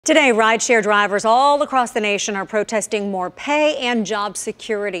Today, rideshare drivers all across the nation are protesting more pay and job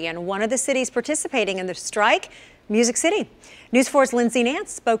security. And one of the cities participating in the strike, Music City. News 4's Lindsay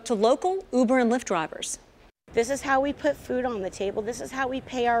Nance spoke to local Uber and Lyft drivers. This is how we put food on the table. This is how we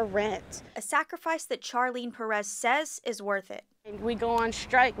pay our rent. A sacrifice that Charlene Perez says is worth it. We go on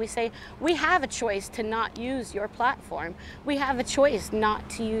strike. We say, we have a choice to not use your platform. We have a choice not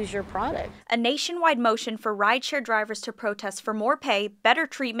to use your product. A nationwide motion for rideshare drivers to protest for more pay, better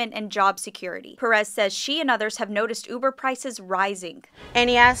treatment, and job security. Perez says she and others have noticed Uber prices rising. And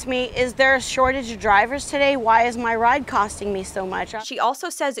he asked me, is there a shortage of drivers today? Why is my ride costing me so much? She also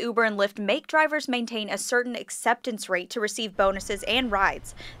says Uber and Lyft make drivers maintain a certain acceptance rate to receive bonuses and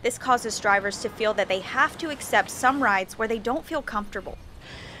rides. This causes drivers to feel that they have to accept some rides where they don't feel comfortable.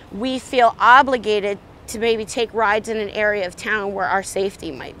 We feel obligated to maybe take rides in an area of town where our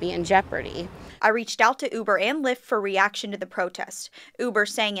safety might be in jeopardy. I reached out to Uber and Lyft for reaction to the protest. Uber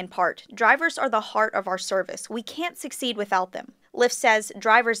saying in part, drivers are the heart of our service. We can't succeed without them. Lyft says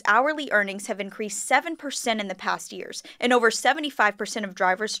drivers' hourly earnings have increased 7% in the past years, and over 75% of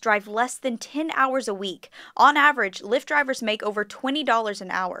drivers drive less than 10 hours a week. On average, Lyft drivers make over $20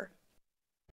 an hour.